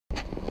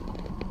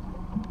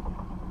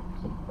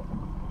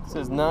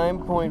says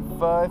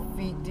 9.5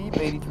 feet deep,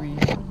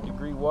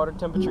 83-degree water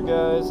temperature,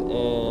 guys,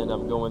 and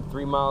I'm going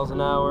 3 miles an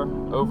hour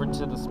over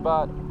to the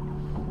spot,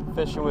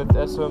 fishing with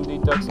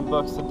SOMD ducks and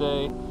bucks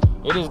today.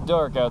 It is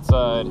dark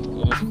outside.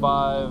 It is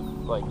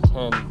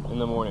 5:10 in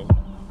the morning.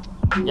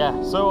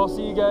 Yeah, so I'll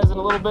see you guys in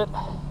a little bit.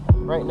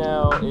 Right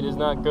now, it is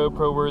not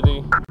GoPro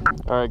worthy.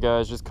 All right,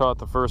 guys, just caught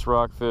the first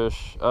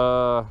rockfish.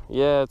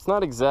 Yeah, it's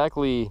not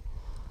exactly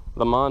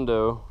the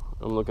mondo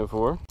I'm looking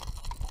for.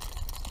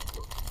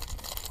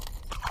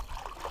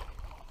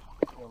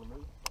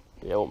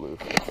 Yeah, we'll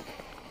move. Let's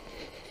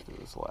do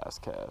this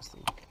last cast.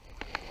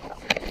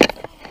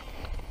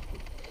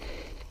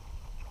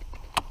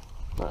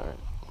 Alright,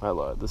 I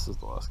lied. This is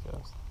the last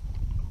cast.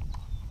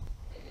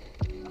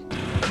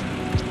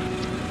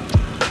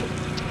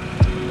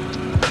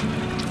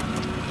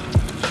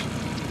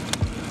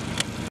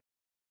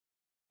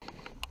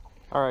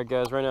 Alright,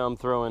 guys, right now I'm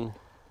throwing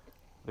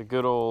the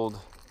good old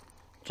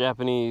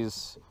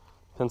Japanese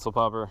pencil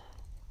popper.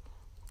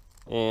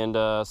 And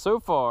so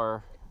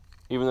far,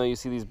 even though you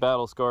see these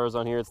battle scars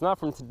on here, it's not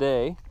from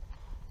today.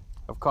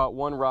 I've caught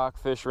one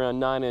rockfish around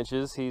 9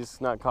 inches.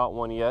 He's not caught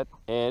one yet,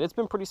 and it's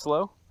been pretty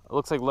slow. It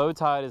looks like low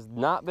tide has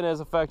not been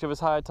as effective as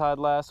high tide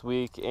last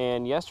week,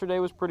 and yesterday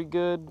was pretty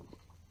good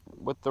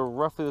with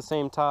roughly the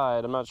same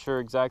tide. I'm not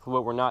sure exactly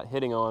what we're not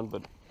hitting on,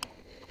 but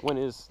when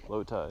is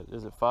low tide?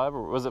 Is it 5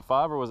 or was it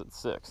 5 or was it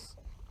 6?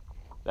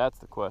 That's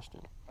the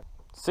question.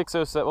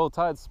 6:07. Well,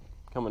 tide's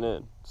coming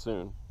in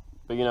soon,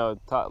 but you know,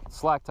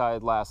 slack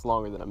tide lasts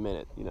longer than a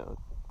minute. You know.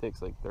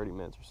 Takes like 30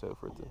 minutes or so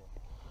for it to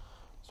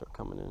start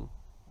coming in.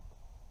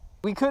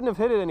 We couldn't have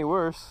hit it any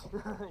worse.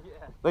 Yeah.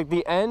 Like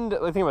the end,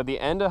 think about the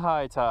end of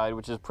high tide,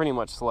 which is pretty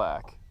much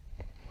slack.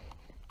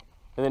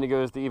 And then it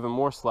goes to even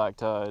more slack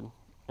tide,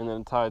 and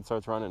then the tide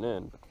starts running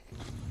in.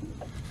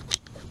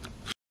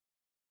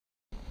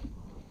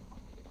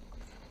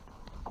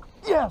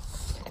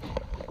 Yes!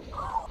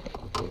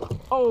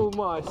 Oh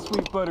my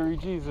sweet buttery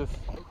Jesus.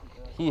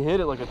 He hit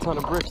it like a ton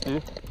of bricks,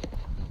 dude.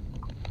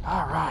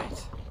 All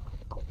right.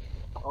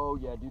 Oh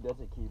yeah, dude, that's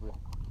a keeper.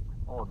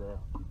 All day.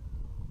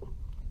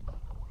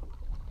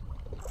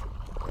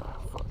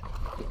 Fuck.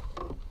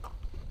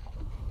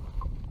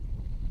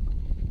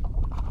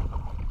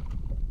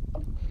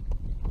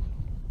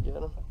 You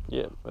got him?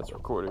 Yeah, that's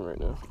recording right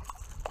now.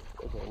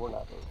 Okay, we're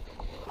not there.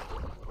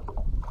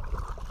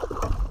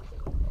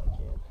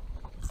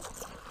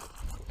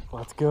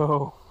 Let's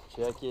go.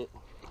 Check it.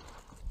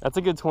 That's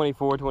a good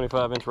 24,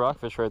 25 inch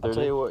rockfish right there. I'll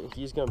tell you what,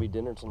 he's gonna be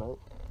dinner tonight.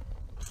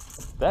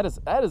 That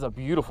is a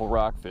beautiful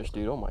rockfish,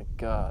 dude. Oh my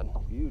god.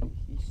 Beauty.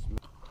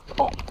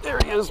 Oh, there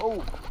he is.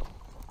 Oh,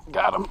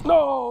 got him.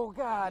 No,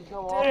 god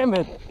damn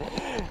it.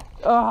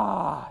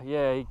 Ah,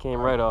 yeah, he came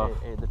right off.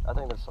 Hey, I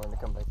think they're starting to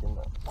come back in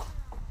though.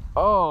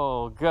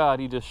 Oh god,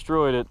 he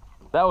destroyed it.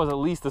 That was at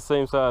least the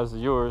same size as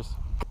yours.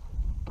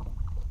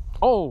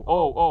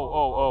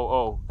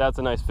 Oh. That's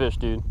a nice fish,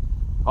 dude.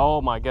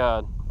 Oh my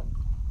god.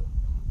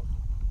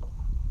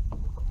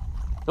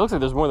 It looks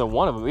like there's more than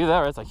one of them. Either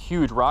that or that's a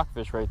huge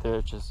rockfish right there.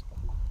 It's just...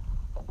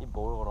 He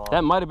boiled on.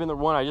 That might have been the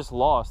one I just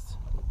lost.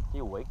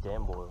 He waked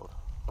and boiled.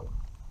 Yeah,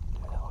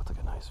 that looked like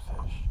a nice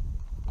fish.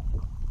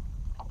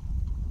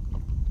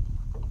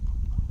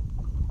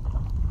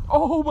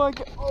 Oh my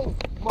god! Oh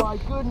my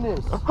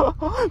goodness!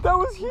 That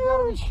was huge! You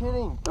gotta be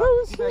kidding! That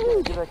was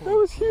huge! That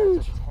was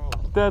huge!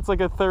 That's like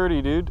a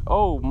 30, dude.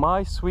 Oh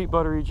my sweet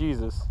buttery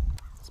Jesus!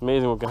 It's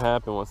amazing what can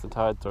happen once the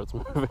tide starts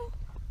moving.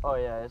 Oh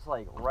yeah, it's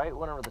like right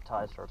whenever the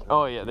tide starts moving.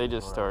 Oh yeah, they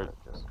just start.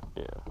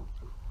 Yeah.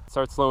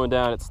 Starts slowing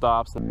down, it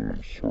stops. And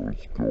it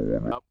starts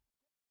going up.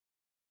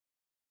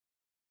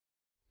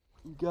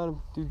 You got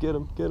him, dude. Get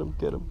him.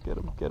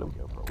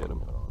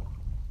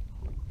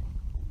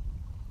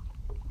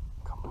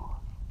 Come on.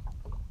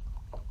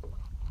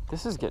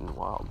 This is getting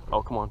wild.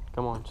 Oh, come on.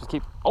 Just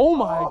keep. Oh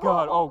my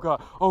god. Oh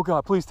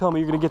god. Please tell me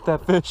you're gonna get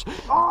that fish.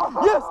 Yes.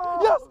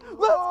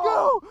 Let's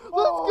go.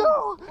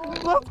 Oh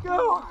my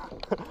god.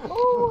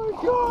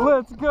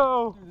 Let's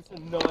go. Dude, this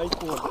is a nice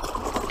one.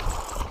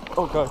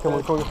 Oh god, come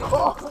on.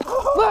 Oh,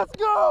 let's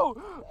go!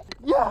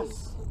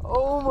 Yes!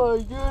 Oh my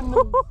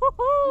goodness!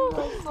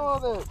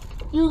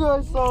 You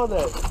guys saw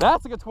that!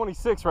 That's like a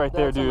 26 right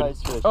there, dude. That's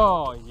a nice fish.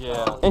 Oh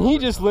yeah. And he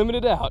just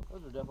limited out.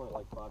 Those are definitely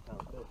like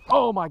 5-pound fish.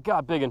 Oh my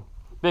god, biggin.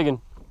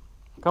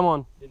 Come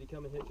on. Did he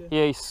come and hit you?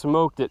 Yeah, he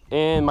smoked it.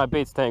 And my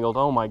bait's tangled.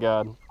 Oh my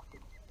god.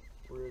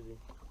 Where is he?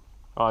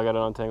 Oh, I got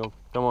it untangled.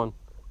 Come on.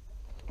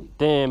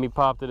 Damn, he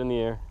popped it in the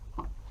air.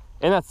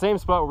 In that same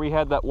spot where we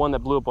had that one that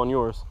blew up on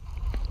yours.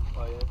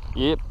 Oh yeah?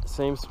 Yep,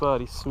 same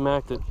spot. He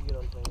smacked it. You get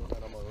untangled,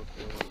 and I'm gonna look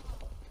for it.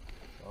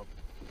 Oh,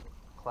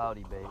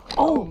 cloudy bait.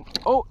 Oh,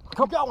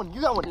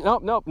 You got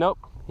one. Nope.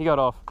 He got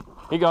off.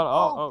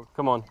 Oh,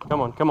 come on.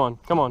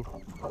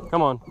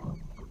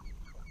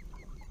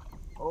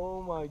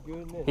 Oh my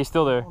goodness. He's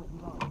still there.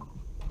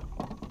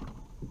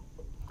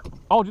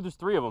 Oh, dude, there's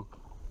 3 of them.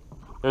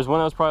 There's one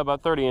that was probably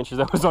about 30 inches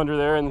that was under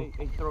there, and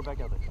hey, throw it back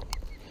out there.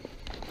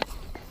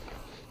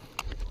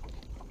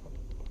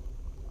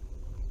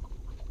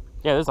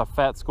 yeah, there's a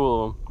fat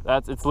school of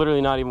them. It's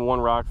literally not even one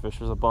rockfish.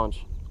 There's a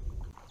bunch.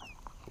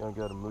 You wanna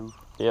go to move?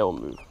 Yeah, we'll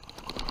move.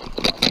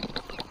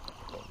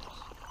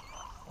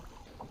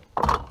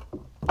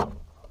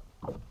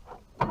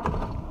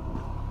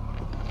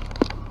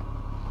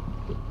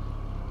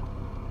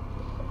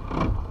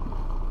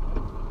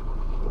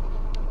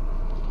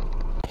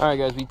 All right,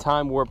 guys, we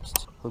time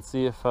warped. Let's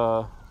see if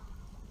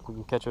we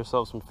can catch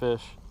ourselves some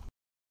fish.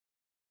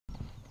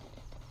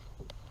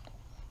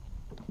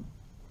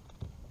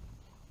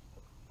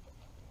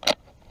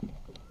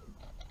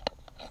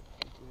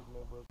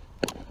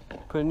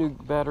 Put a new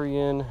battery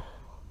in.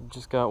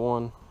 Just got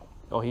one.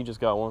 Oh, he just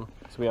got one.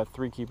 So we have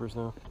 3 keepers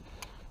now.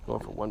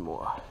 Going for 1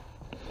 more.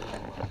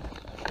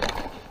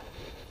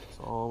 That's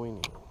all we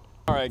need.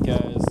 All right,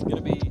 guys,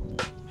 gonna be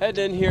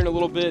heading in here in a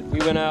little bit.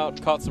 We went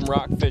out, caught some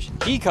rockfish.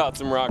 He caught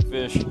some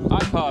rockfish. I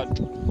caught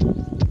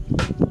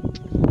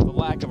the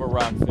lack of a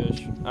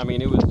rockfish. I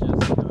mean, it was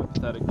just kind of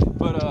pathetic.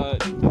 But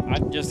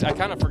I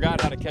kind of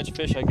forgot how to catch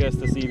fish, I guess,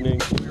 this evening.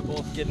 We were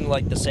both getting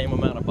like the same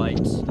amount of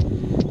bites.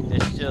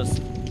 It's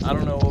just, I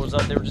don't know what was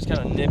up. They were just kind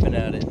of nipping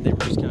at it. They were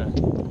just kind of,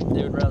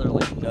 they would rather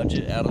like nudge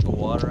it out of the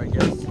water, I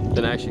guess,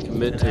 than actually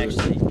commit to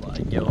actually it.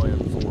 Like go in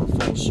for a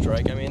full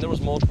strike. I mean, there was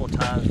multiple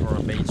times where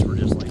our baits were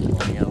just like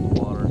flying out of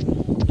the water.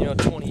 You know,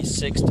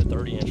 26 to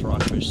 30 inch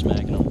rockfish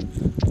smacking them.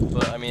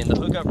 But I mean, the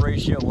hookup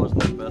ratio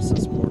wasn't the best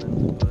this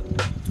morning. But...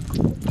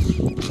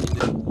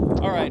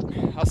 All right,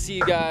 I'll see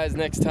you guys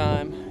next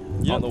time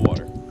on the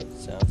water.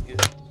 Sounds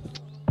good.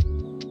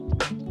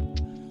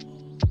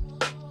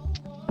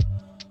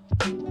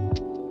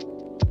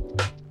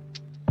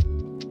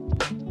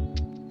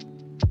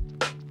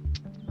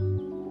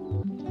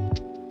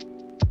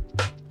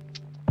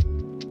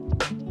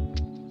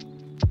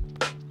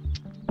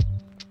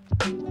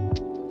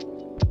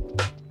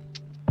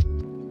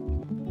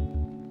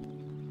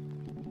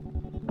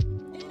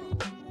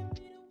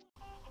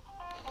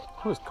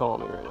 Who's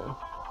calling me right now?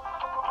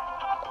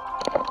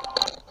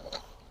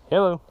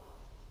 Hello.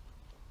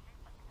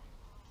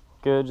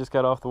 Good, just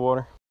got off the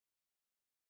water.